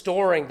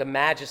restoring the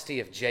majesty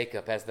of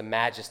Jacob as the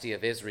majesty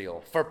of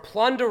Israel. For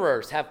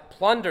plunderers have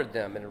plundered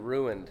them and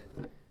ruined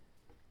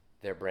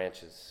their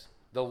branches.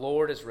 The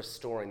Lord is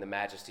restoring the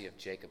majesty of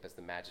Jacob as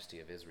the majesty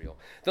of Israel.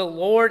 The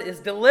Lord is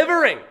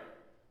delivering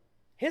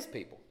his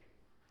people,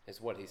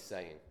 is what he's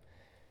saying.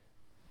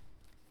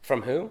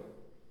 From who?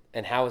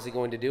 And how is he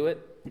going to do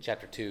it?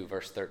 Chapter 2,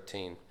 verse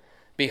 13.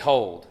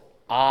 Behold,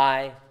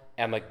 I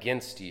am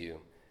against you.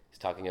 He's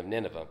talking of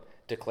Nineveh,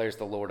 declares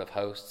the Lord of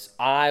hosts.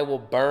 I will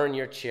burn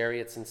your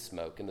chariots in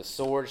smoke, and the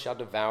sword shall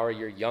devour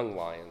your young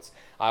lions.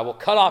 I will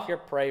cut off your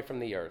prey from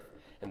the earth,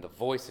 and the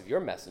voice of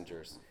your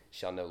messengers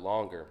shall no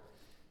longer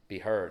be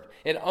heard.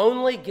 It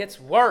only gets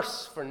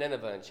worse for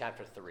Nineveh in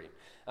chapter 3.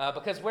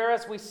 Because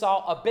whereas we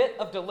saw a bit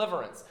of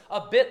deliverance,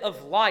 a bit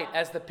of light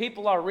as the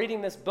people are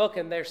reading this book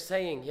and they're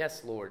saying,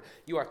 yes, Lord,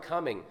 you are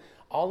coming,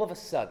 all of a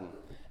sudden,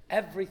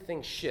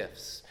 everything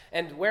shifts.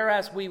 And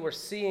whereas we were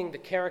seeing the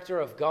character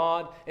of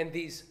God in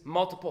these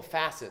multiple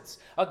facets,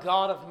 a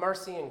God of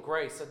mercy and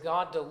grace, a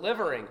God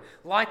delivering,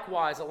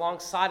 likewise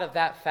alongside of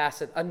that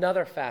facet,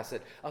 another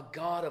facet, a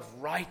God of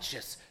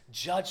righteous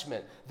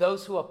judgment.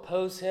 Those who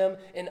oppose him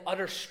in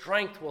utter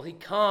strength will he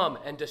come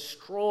and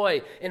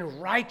destroy in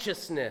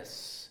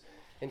righteousness.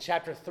 In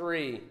chapter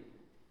 3,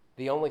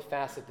 the only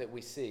facet that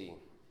we see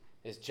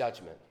is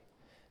judgment.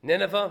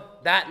 Nineveh,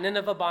 that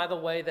Nineveh, by the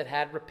way, that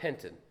had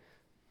repented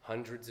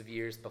hundreds of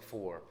years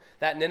before.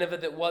 That Nineveh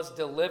that was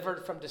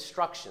delivered from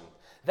destruction.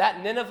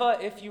 That Nineveh,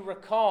 if you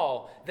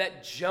recall,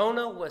 that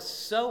Jonah was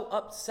so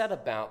upset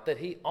about that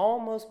he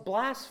almost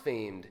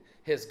blasphemed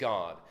his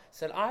God.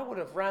 Said, I would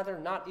have rather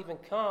not even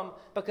come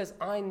because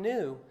I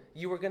knew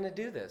you were going to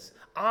do this.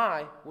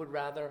 I would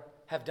rather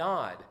have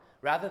died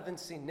rather than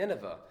see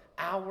Nineveh,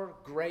 our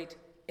great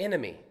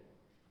enemy,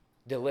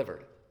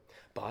 delivered.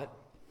 But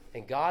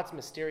in God's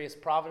mysterious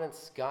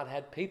providence, God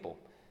had people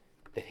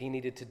that he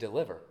needed to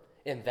deliver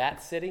in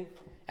that city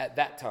at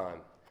that time.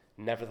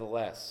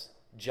 Nevertheless,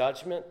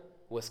 judgment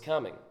was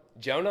coming.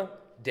 Jonah,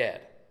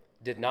 dead,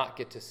 did not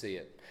get to see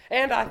it.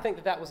 And I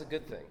think that was a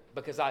good thing,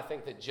 because I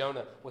think that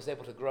Jonah was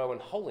able to grow in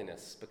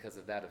holiness because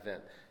of that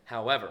event.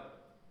 However,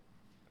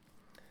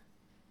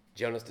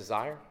 Jonah's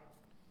desire,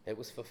 it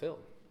was fulfilled.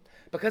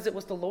 Because it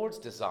was the Lord's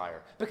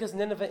desire. Because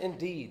Nineveh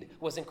indeed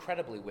was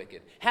incredibly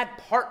wicked, had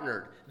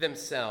partnered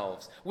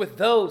themselves with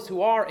those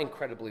who are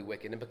incredibly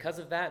wicked. And because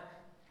of that,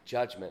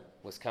 judgment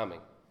was coming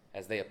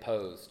as they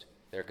opposed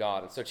their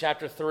God. And so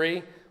chapter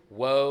 3,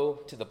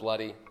 woe to the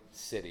bloody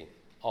city,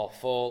 all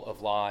full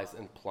of lies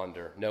and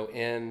plunder, no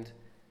end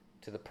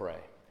to the prey.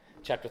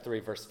 Chapter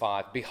 3, verse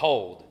 5,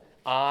 behold,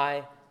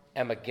 I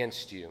am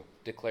against you,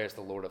 declares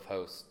the Lord of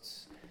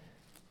hosts.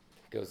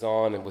 Goes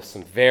on and with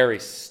some very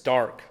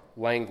stark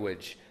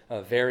language,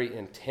 very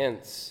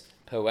intense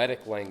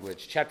poetic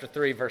language. Chapter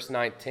 3, verse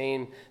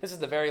 19. This is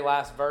the very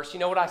last verse. You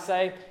know what I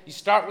say? You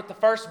start with the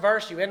first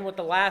verse, you end with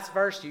the last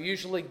verse. You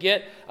usually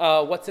get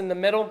what's in the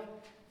middle.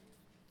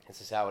 This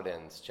is how it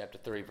ends. Chapter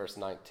 3, verse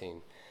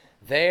 19.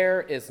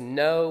 There is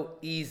no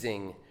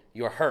easing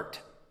your hurt.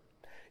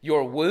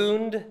 Your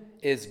wound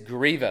is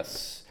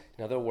grievous.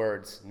 In other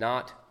words,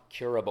 not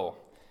curable.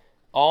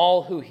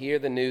 All who hear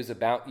the news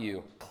about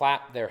you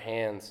clap their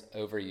hands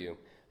over you.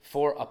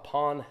 For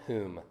upon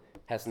whom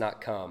has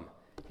not come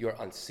your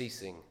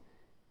unceasing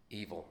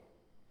evil?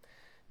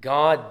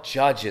 God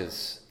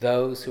judges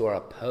those who are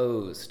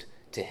opposed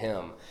to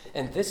him.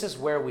 And this is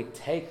where we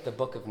take the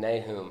book of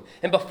Nahum.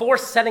 And before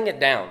setting it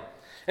down,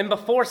 and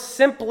before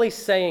simply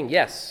saying,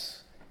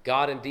 yes,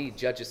 God indeed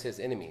judges his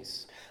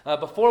enemies,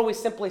 before we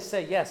simply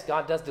say, yes,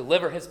 God does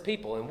deliver his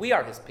people, and we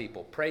are his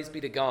people, praise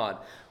be to God,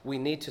 we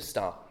need to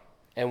stop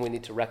and we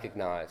need to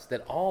recognize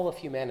that all of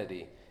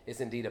humanity is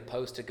indeed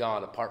opposed to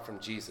God apart from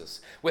Jesus.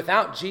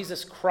 Without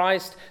Jesus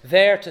Christ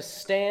there to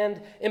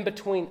stand in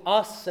between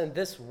us and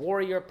this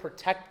warrior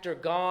protector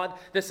God,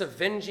 this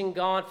avenging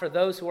God for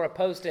those who are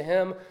opposed to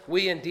him,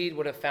 we indeed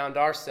would have found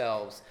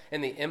ourselves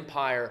in the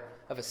empire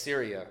of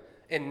Assyria,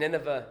 in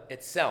Nineveh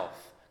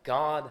itself.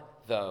 God,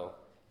 though,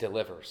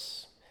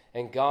 delivers.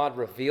 And God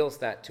reveals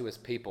that to his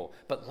people.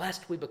 But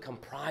lest we become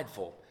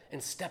prideful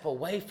and step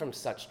away from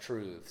such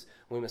truths,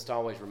 we must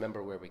always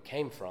remember where we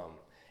came from.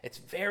 It's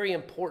very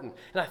important,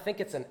 and I think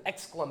it's an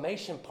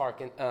exclamation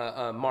mark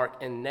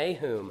in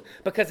Nahum,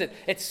 because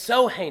it's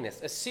so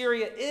heinous.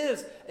 Assyria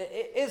is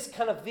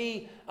kind of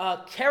the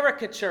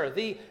caricature,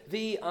 the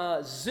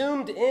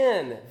zoomed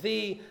in,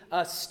 the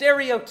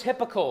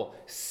stereotypical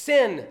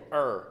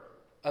sinner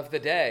of the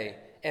day,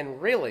 and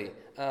really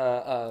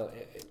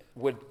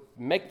would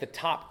make the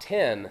top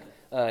 10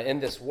 in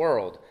this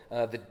world.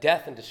 The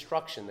death and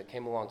destruction that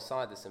came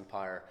alongside this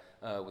empire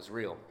was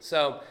real.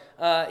 So,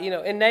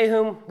 in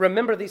Nahum,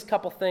 remember these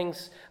couple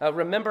things.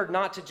 Remember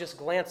not to just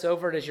glance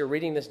over it as you're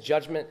reading this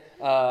judgment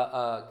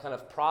kind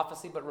of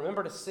prophecy, but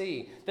remember to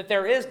see that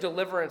there is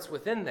deliverance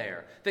within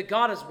there, that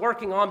God is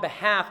working on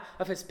behalf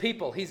of his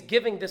people. He's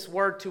giving this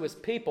word to his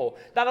people,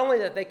 not only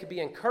that they could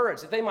be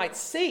encouraged, that they might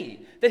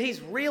see that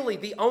he's really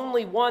the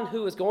only one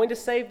who is going to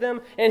save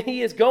them, and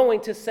he is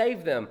going to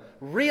save them.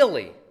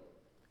 Really.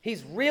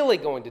 He's really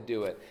going to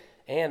do it.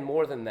 And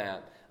more than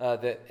that,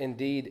 that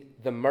indeed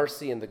the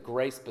mercy and the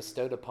grace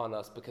bestowed upon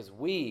us, because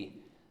we,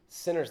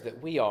 sinners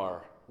that we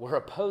are, were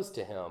opposed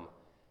to him.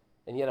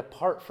 And yet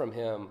apart from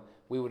him,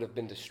 we would have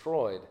been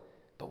destroyed.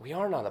 But we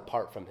are not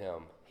apart from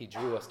him. He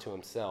drew us to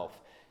himself.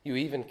 You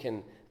even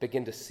can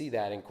begin to see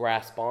that and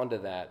grasp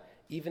onto that,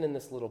 even in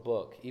this little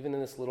book, even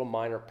in this little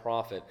minor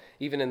prophet,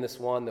 even in this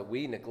one that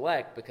we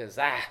neglect because,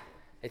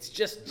 it's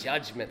just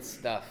judgment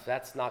stuff.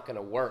 That's not going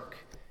to work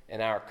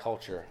in our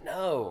culture.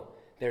 No,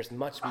 there's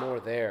much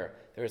more there.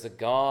 There is a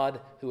God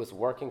who is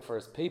working for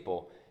his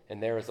people,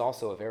 and there is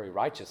also a very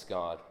righteous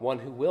God, one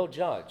who will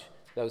judge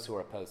those who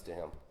are opposed to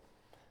him.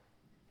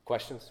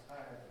 Questions? I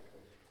have a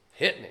question.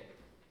 Hit me.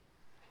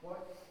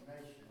 What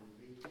nation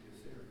beat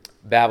Assyria?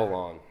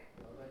 Babylon.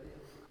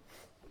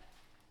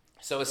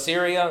 So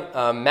Assyria,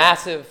 a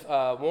massive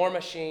war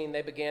machine,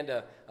 they began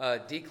to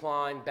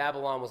decline.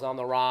 Babylon was on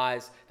the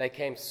rise. They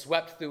came,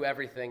 swept through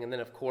everything, and then,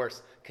 of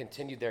course,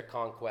 continued their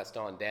conquest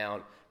on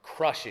down,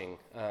 crushing,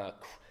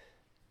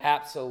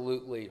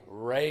 absolutely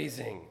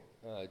razing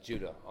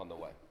Judah on the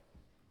way.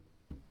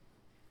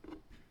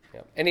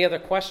 Yeah. Any other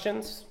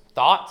questions?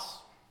 Thoughts?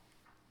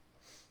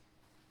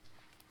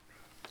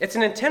 It's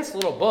an intense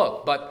little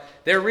book, but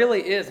there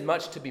really is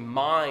much to be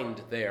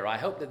mined there. I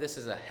hope that this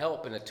is a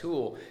help and a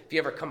tool if you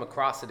ever come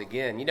across it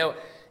again. You know,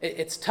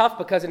 it's tough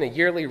because in a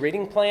yearly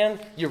reading plan,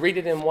 you read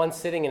it in one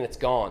sitting and it's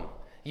gone.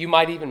 You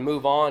might even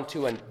move on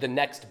to the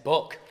next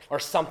book or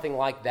something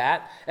like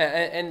that.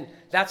 And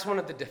that's one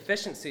of the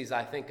deficiencies,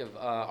 I think, of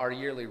our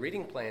yearly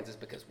reading plans is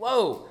because,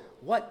 whoa,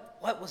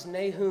 what was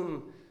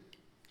Nahum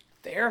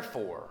there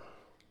for?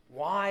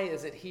 Why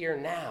is it here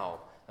now?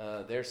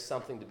 There's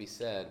something to be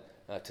said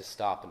to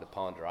stop and to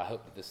ponder. I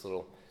hope that this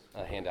little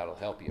handout will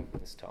help you in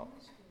this talk.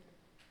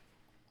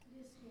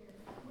 It is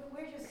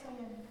scary. We're just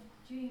saying,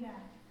 Gina,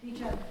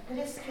 each other, but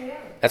it's scary.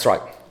 That's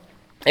right.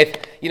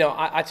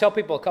 I tell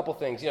people a couple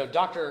things.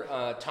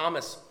 Dr.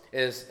 Thomas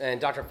and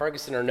Dr.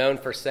 Ferguson are known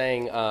for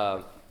saying,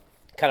 kind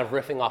of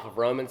riffing off of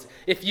Romans,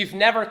 if you've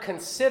never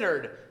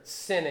considered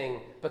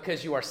sinning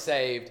because you are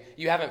saved,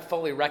 you haven't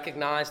fully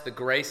recognized the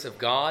grace of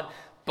God.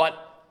 But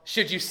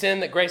should you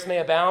sin that grace may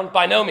abound?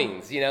 By no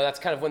means. That's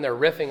kind of when they're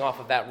riffing off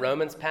of that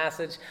Romans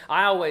passage.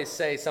 I always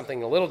say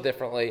something a little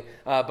differently,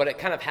 but it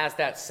kind of has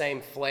that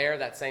same flair,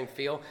 that same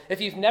feel. If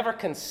you've never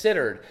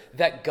considered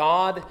that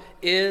God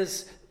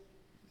is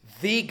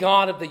the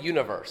God of the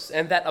universe,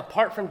 and that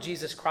apart from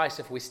Jesus Christ,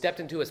 if we stepped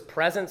into his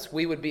presence,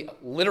 we would be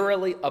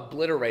literally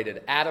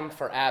obliterated, atom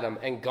for atom,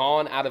 and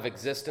gone out of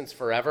existence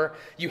forever,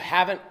 you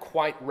haven't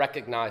quite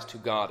recognized who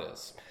God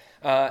is.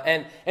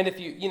 And if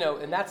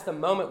and that's the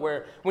moment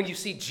when you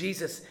see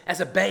Jesus as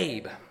a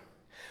babe,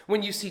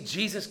 when you see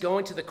Jesus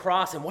going to the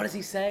cross, and what does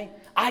he say?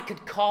 I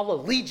could call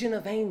a legion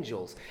of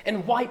angels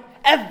and wipe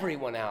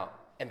everyone out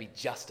and be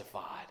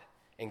justified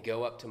and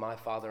go up to my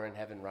Father in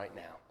heaven right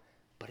now.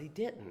 But he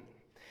didn't.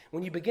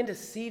 When you begin to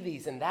see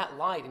these in that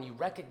light and you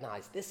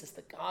recognize this is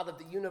the God of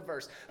the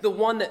universe, the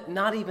one that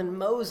not even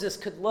Moses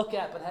could look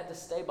at but had to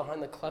stay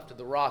behind the cleft of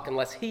the rock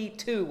unless he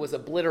too was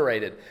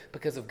obliterated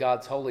because of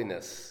God's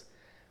holiness.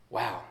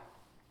 Wow,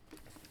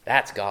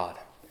 that's God.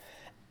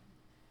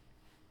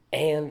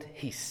 And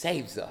he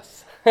saves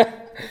us.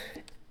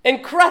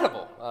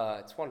 Incredible.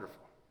 It's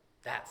wonderful.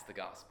 That's the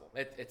gospel.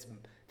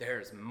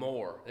 There's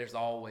more. There's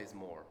always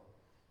more.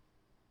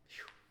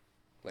 Whew.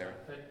 Larry?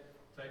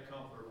 Take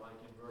comfort, like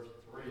in verse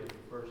 3 of the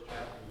first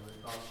chapter, where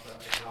it talks about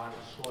that God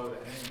is slow to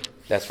anger.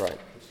 That's right.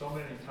 So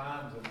many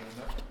times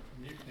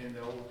in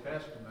the Old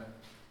Testament,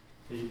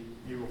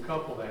 he will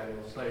couple that. It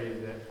will say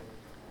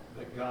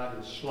that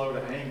God is slow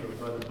to anger,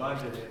 but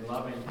abundant in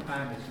loving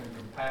kindness and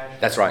compassion.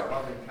 That's right.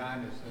 Loving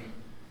kindness and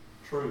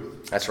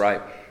truth. That's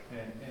right.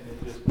 And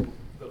it just,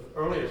 the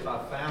earliest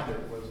I found it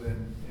was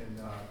in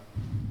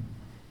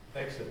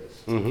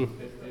Exodus.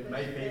 Mm-hmm. It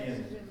may be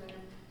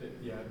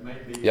it may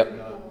be Yep.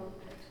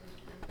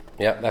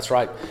 Yeah, that's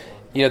right.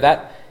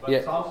 But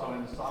it's also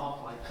in the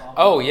Psalms, like Psalm.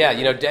 Oh yeah,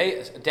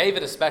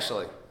 David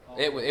especially.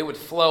 It would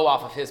flow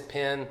off of his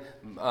pen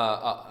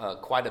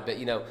quite a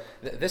bit.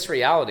 This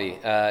reality.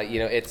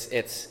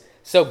 It's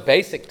so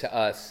basic to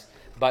us,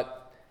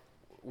 but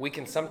we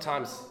can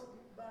sometimes.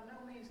 By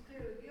no means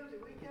clearly guilty.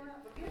 We cannot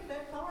forget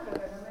that part of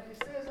it. I mean,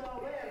 it says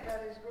all that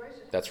about his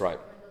gracious. That's right.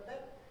 But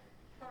that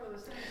part of the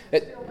sentence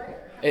is still there.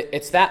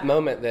 It's that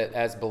moment that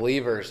as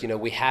believers,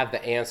 we have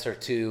the answer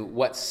to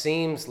what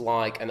seems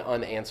like an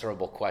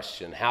unanswerable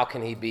question. How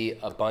can he be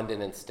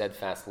abundant in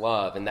steadfast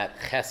love and that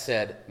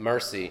chesed,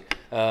 mercy,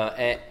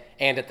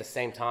 and at the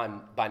same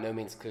time, by no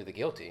means clear the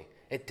guilty?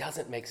 It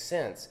doesn't make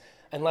sense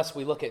unless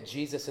we look at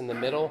Jesus in the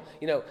middle.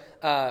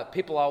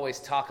 People always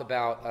talk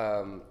about,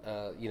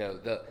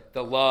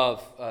 the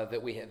love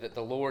that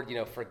the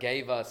Lord,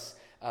 forgave us.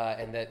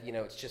 And that,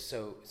 it's just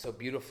so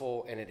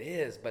beautiful, and it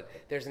is, but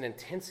there's an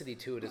intensity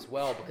to it as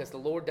well, because the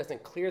Lord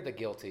doesn't clear the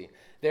guilty.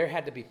 There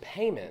had to be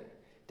payment.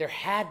 There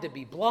had to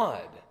be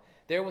blood.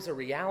 There was a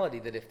reality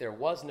that if there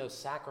was no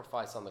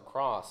sacrifice on the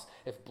cross,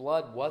 if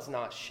blood was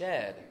not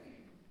shed,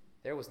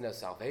 there was no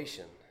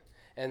salvation.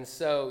 And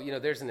so,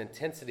 there's an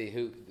intensity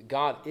who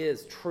God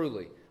is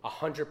truly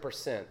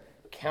 100%.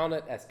 Count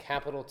it as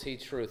capital T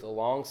truth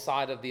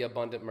alongside of the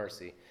abundant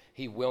mercy.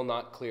 He will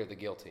not clear the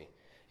guilty.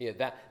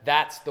 Yeah,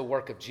 that's the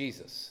work of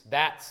Jesus.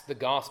 That's the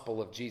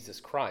gospel of Jesus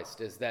Christ,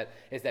 is that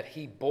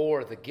he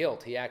bore the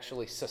guilt. He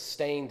actually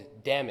sustained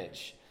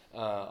damage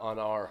on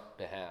our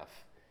behalf.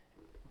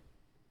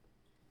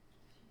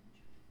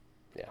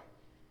 Yeah.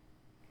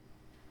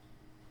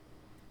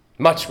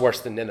 Much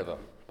worse than Nineveh,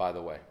 by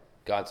the way.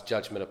 God's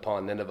judgment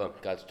upon Nineveh,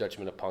 God's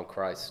judgment upon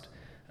Christ.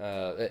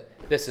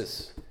 This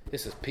is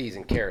peas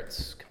and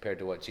carrots compared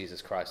to what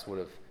Jesus Christ would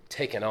have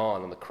taken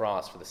on the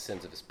cross for the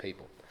sins of his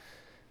people.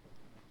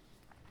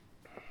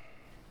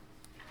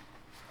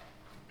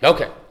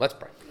 Okay, let's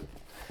pray.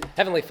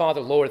 Heavenly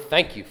Father, Lord,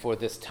 thank you for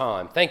this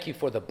time. Thank you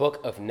for the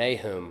book of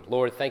Nahum.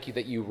 Lord, thank you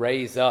that you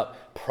raise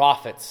up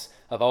prophets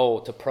of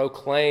old to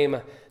proclaim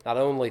not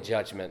only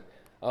judgment,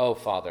 oh,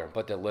 Father,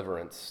 but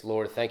deliverance.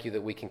 Lord, thank you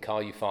that we can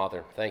call you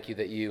Father. Thank you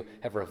that you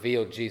have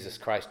revealed Jesus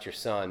Christ, your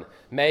Son.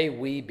 May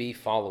we be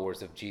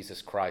followers of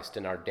Jesus Christ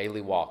in our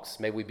daily walks.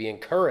 May we be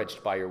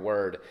encouraged by your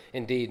word.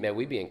 Indeed, may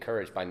we be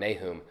encouraged by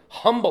Nahum.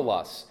 Humble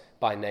us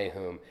by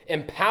Nahum.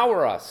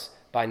 Empower us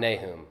by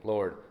Nahum.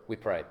 Lord, we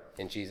pray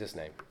in Jesus'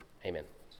 name. Amen.